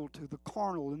appeal to the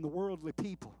carnal and the worldly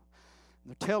people.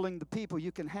 They're telling the people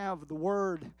you can have the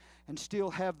Word and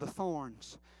still have the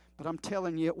thorns. But I'm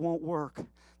telling you, it won't work.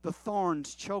 The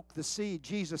thorns choke the seed.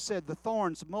 Jesus said the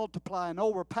thorns multiply and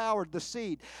overpowered the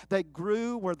seed. They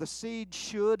grew where the seed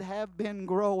should have been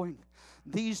growing.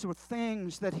 These were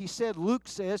things that he said, Luke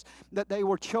says, that they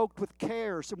were choked with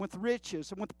cares and with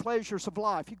riches and with pleasures of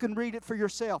life. You can read it for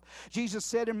yourself. Jesus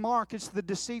said in Mark, it's the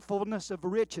deceitfulness of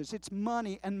riches. It's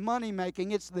money and money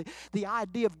making. It's the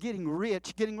idea of getting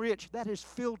rich. Getting rich. That is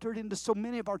filtered into so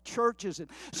many of our churches and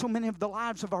so many of the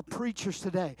lives of our preachers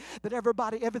today. That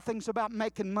everything's about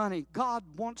making money. God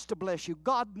wants to bless you.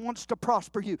 God wants to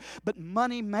prosper you. But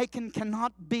money making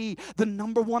cannot be the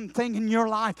number one thing in your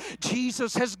life.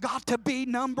 Jesus has got to be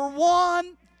number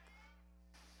one.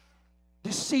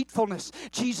 Deceitfulness.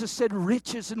 Jesus said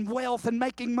riches and wealth and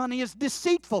making money is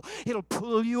deceitful. It'll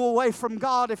pull you away from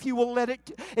God if you will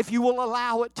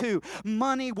allow it to.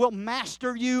 Money will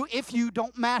master you if you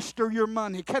don't master your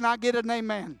money. Can I get an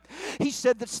amen? He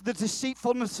said that's the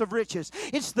deceitfulness of riches.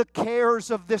 It's the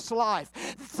cares of this life.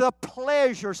 It's the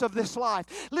pleasures of this life.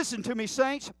 Listen to me,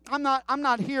 saints. I'm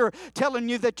not here telling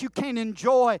you that you can't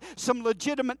enjoy some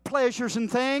legitimate pleasures and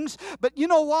things, but you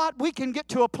know what? We can get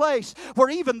to a place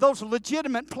where even those legitimate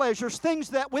pleasures, things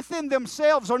that within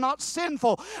themselves are not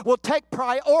sinful, will take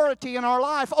priority in our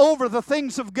life over the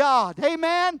things of God.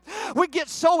 Amen? We get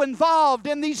so involved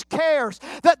in these cares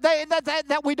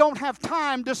that we don't have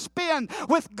time to spend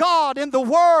with God in the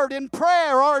Word, in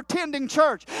prayer, or attending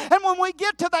church. And when we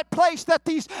get to that place that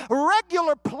these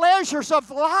regular pleasures of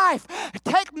life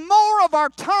take more of our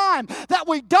time, that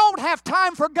we don't have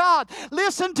time for God,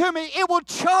 listen to me, it will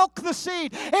choke the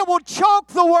seed. It will choke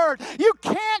the Word. You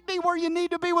can't be where you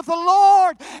need to be with the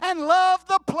Lord and love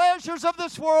the pleasures of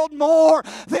this world more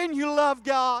than you love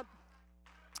God.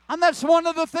 And that's one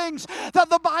of the things that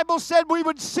the Bible said we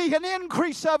would see an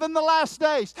increase of in the last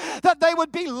days. That they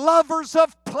would be lovers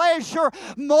of pleasure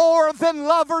more than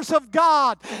lovers of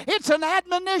God. It's an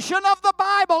admonition of the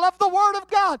Bible, of the Word of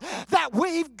God, that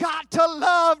we've got to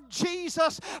love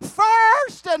Jesus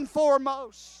first and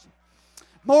foremost.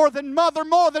 More than mother,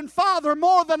 more than father,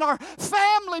 more than our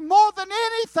family, more than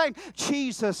anything.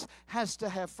 Jesus has to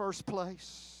have first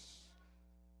place.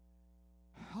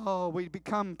 Oh, we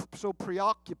become so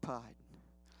preoccupied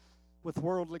with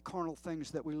worldly, carnal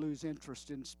things that we lose interest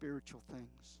in spiritual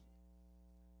things.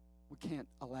 We can't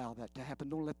allow that to happen.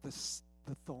 Don't let the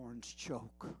thorns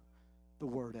choke the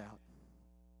Word out.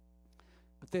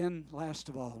 But then, last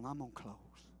of all, and I'm going to close.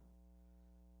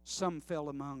 Some fell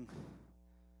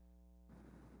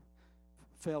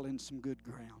in some good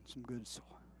ground, some good soil.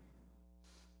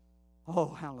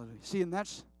 Oh, hallelujah. See, and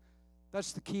that's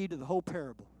the key to the whole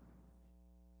parable.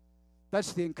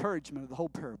 That's the encouragement of the whole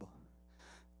parable.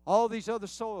 All these other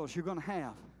soils you're going to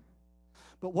have.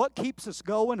 But what keeps us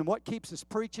going and what keeps us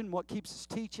preaching, what keeps us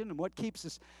teaching, and what keeps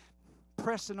us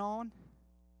pressing on,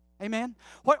 amen?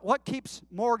 What keeps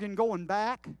Morgan going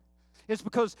back is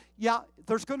because,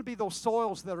 there's going to be those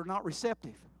soils that are not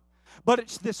receptive. But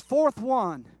it's this fourth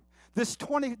one, this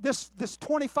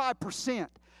 25%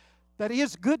 that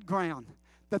is good ground,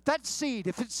 that seed,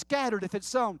 if it's scattered, if it's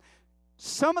sown,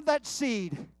 some of that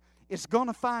seed is going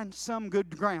to find some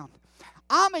good ground.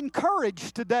 I'm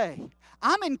encouraged today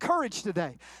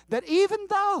that even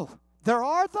though there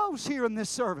are those here in this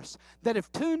service that have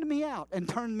tuned me out and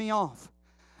turned me off,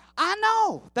 I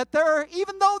know that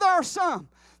even though there are some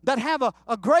that have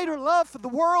a greater love for the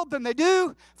world than they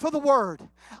do for the Word,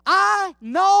 I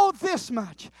know this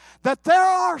much, that there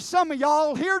are some of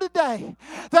y'all here today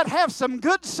that have some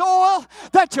good soil,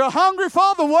 that you're hungry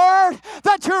for the Word,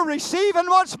 that you're receiving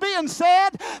what's being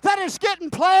said, that is getting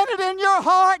planted in your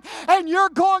heart, and you're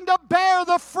going to bear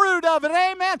the fruit of it.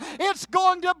 Amen. It's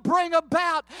going to bring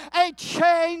about a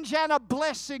change and a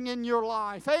blessing in your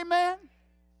life. Amen.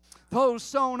 Those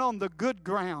sown on the good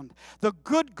ground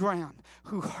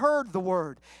who heard the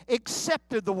word,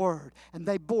 accepted the word, and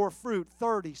they bore fruit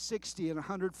 30, 60, and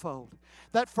 100-fold.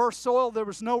 That first soil, there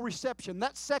was no reception.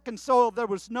 That second soil, there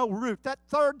was no root. That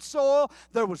third soil,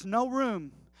 there was no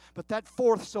room. But that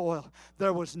fourth soil,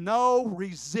 there was no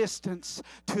resistance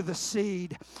to the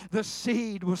seed. The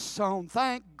seed was sown.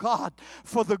 Thank God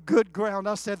for the good ground.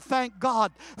 I said, thank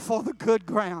God for the good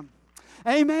ground.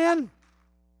 Amen.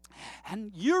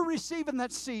 And you're receiving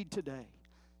that seed today.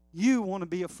 You want to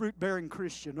be a fruit-bearing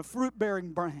Christian, a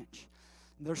fruit-bearing branch.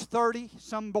 And there's 30,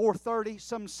 some bore 30,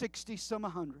 some 60, some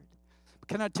 100.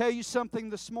 Can I tell you something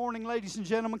this morning, ladies and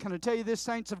gentlemen? Can I tell you this,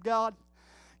 saints of God?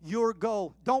 Your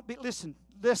goal. Listen.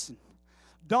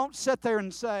 Don't sit there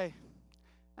and say,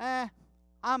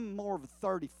 I'm more of a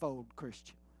 30-fold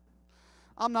Christian.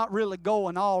 I'm not really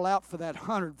going all out for that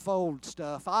 100-fold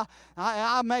stuff.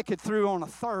 I make it through on a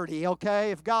 30, okay,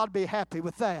 if God be happy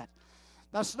with that.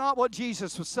 That's not what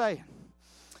Jesus was saying.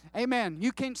 Amen.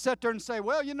 You can't sit there and say,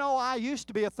 well, I used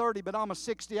to be a 30, but I'm a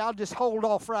 60. I'll just hold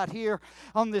off right here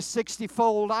on this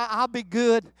 60-fold. I'll be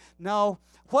good. No.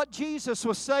 What Jesus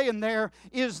was saying there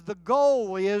is the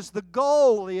goal is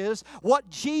what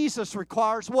Jesus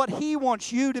requires, what He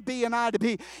wants you to be and I to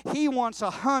be. He wants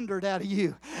 100 out of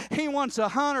you. He wants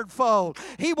 100-fold.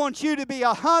 He wants you to be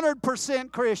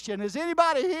 100% Christian. Is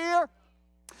anybody here?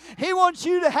 He wants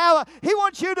you to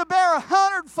bear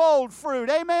 100-fold fruit.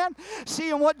 Amen?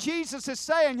 See, and what Jesus is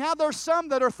saying, there's some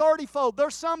that are 30-fold.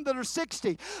 There's some that are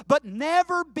 60. But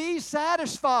never be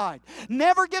satisfied.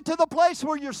 Never get to the place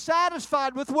where you're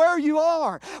satisfied with where you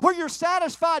are, where you're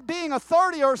satisfied being a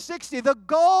 30 or a 60. The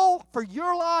goal for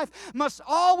your life must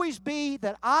always be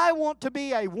that I want to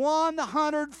be a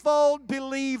 100-fold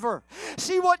believer.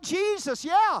 See, what Jesus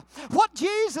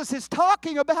is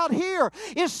talking about here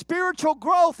is spiritual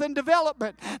growth and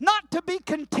development. Not to be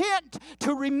content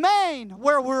to remain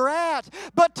where we're at,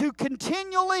 but to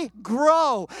continually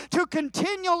grow. To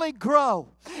continually grow.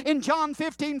 In John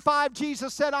 15:5,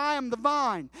 Jesus said, I am the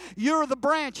vine, you're the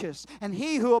branches, and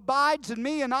he who abides in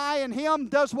me and I in him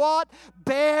does what?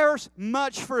 Bears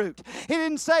much fruit. He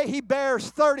didn't say he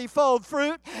bears 30-fold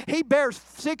fruit. He bears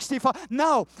 60-fold.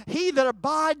 No, he that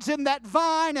abides in that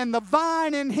vine and the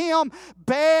vine in him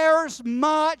bears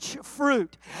much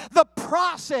fruit.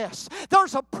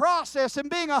 There's a process in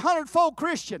being a 100-fold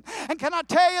Christian. And can I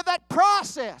tell you, that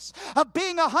process of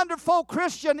being a 100-fold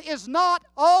Christian is not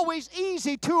always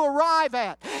easy to arrive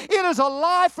at. It is a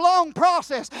lifelong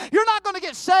process. You're not going to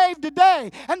get saved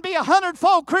today and be a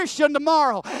 100-fold Christian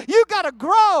tomorrow. You got to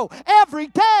grow every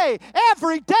day,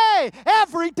 every day,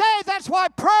 every day. That's why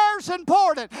prayer's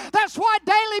important. That's why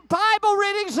daily Bible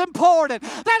reading's important.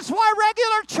 That's why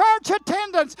regular church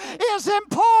attendance is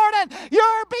important.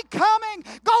 You're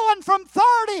going from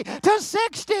 30 to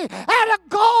 60 at a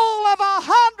goal of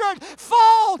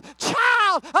 100-fold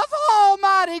child of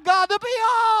Almighty God, to be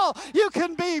all you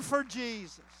can be for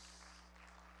Jesus.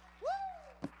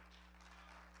 Woo!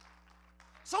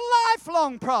 It's a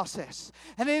lifelong process,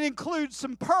 and it includes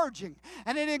some purging,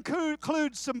 and it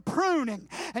includes some pruning.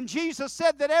 And Jesus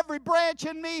said that every branch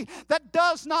in me that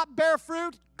does not bear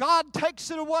fruit, God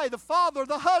takes it away. The Father,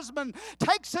 the husband,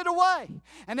 takes it away.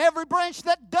 And every branch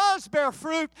that does bear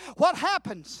fruit, what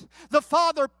happens? The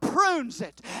Father prunes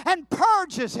it and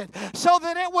purges it so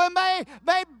that it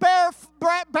may bear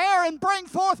and bring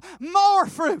forth more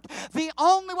fruit. The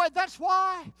only way, that's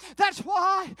why there's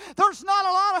not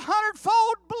a lot of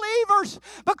 100-fold believers,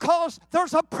 because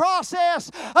there's a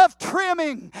process of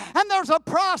trimming and there's a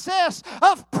process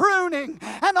of pruning,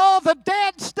 and all the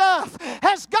dead stuff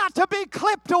has got to be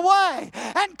clipped away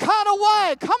and cut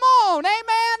away. Come on,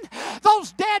 amen?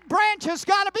 Those dead branches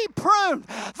got to be pruned.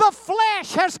 The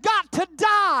flesh has got to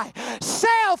die.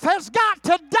 Self has got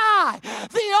to die.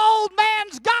 The old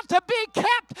man's got to be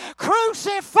kept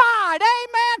crucified.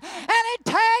 Amen? And it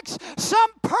takes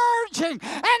some purging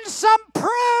and some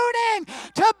pruning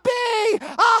to be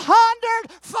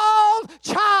 100-fold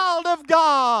child of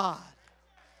God.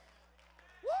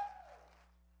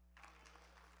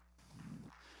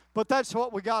 But that's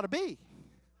what we got to be.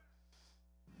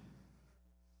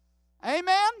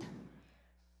 Amen?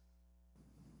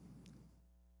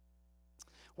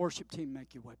 Worship team,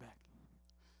 make your way back.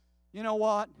 You know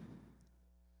what?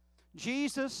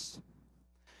 Jesus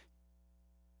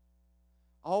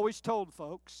always told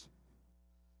folks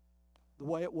the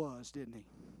way it was, didn't he?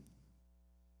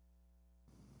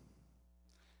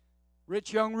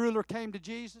 Rich young ruler came to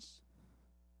Jesus.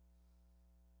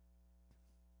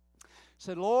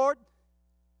 Said, Lord,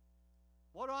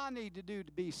 what do I need to do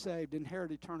to be saved,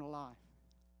 inherit eternal life?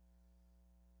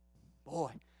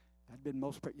 Boy, that'd been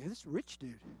most pretty. Yeah, this rich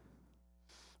dude.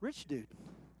 Rich dude.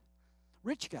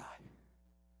 Rich guy.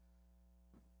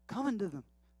 Coming to the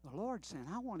Lord saying,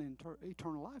 I want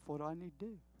eternal life. What do I need to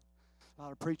do? A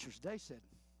lot of preachers today said,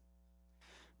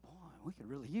 boy, we could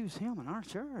really use him in our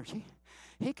church.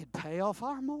 He could pay off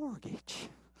our mortgage.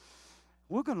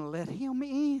 We're going to let him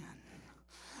in.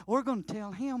 We're going to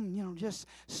tell him, just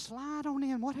slide on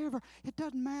in, whatever. It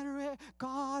doesn't matter.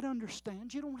 God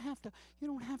understands. You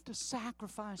don't have to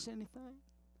sacrifice anything.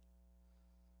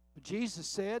 But Jesus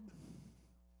said,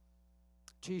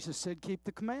 keep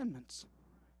the commandments.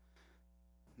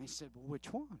 And he said, well,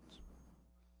 which ones?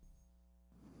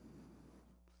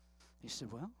 He said,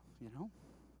 well,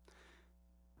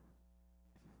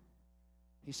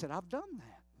 He said, I've done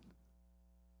that.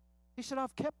 He said,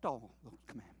 I've kept all those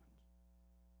commandments.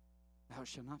 Thou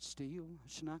shalt not steal, thou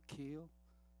shalt not kill,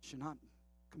 shalt not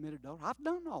commit adultery. I've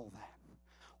done all that.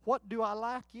 What do I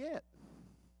lack yet?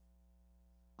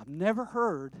 I've never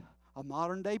heard a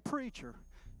modern day preacher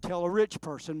tell a rich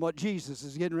person what Jesus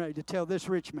is getting ready to tell this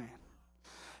rich man.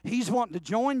 He's wanting to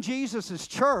join Jesus'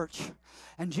 church,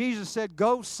 and Jesus said,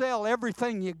 go sell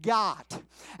everything you got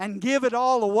and give it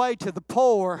all away to the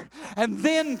poor, and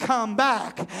then come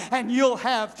back and you'll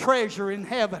have treasure in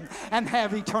heaven and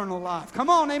have eternal life. Come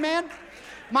on, amen?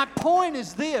 My point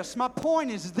is this,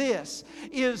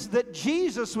 is that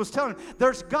Jesus was telling them,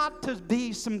 there's got to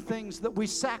be some things that we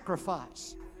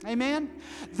sacrifice. Amen?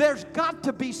 There's got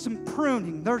to be some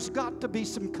pruning. There's got to be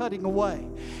some cutting away.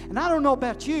 And I don't know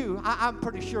about you. I'm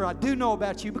pretty sure I do know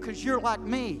about you because you're like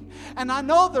me. And I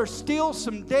know there's still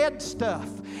some dead stuff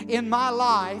in my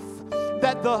life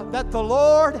that the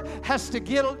Lord has to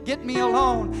get me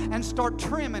alone and start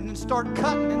trimming and start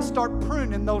cutting and start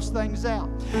pruning those things out.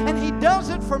 And He does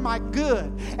it for my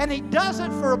good. And He does it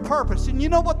for a purpose. And you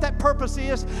know what that purpose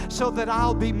is? So that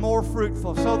I'll be more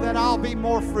fruitful.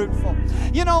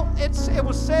 It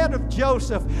was said of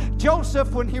Joseph.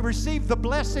 Joseph, when he received the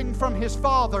blessing from his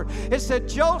father, it said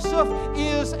Joseph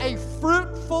is a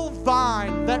fruitful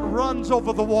vine that runs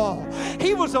over the wall.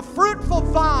 He was a fruitful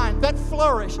vine that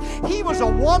flourished. He was a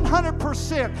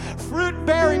 100%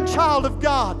 fruit-bearing child of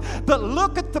God. But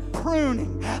look at the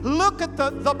pruning. Look at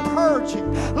the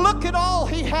purging. Look at all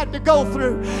he had to go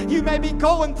through. You may be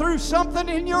going through something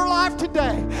in your life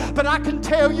today, but I can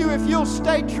tell you, if you'll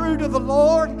stay true to the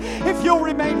Lord, if you'll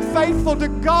remain faithful to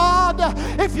God,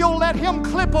 if you'll let Him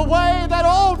clip away that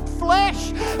old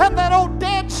flesh and that old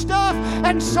dead stuff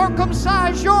and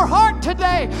circumcise your heart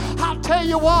today, I'll tell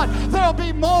you what, there'll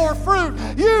be more fruit.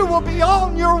 You will be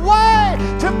on your way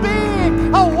to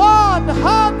being a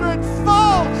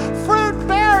 100-fold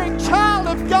fruit-bearing child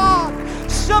of God.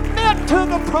 Submit to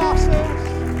the process.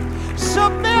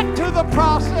 Submit to the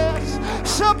process.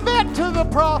 Submit to the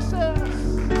process.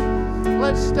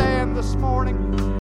 Let's stand this morning.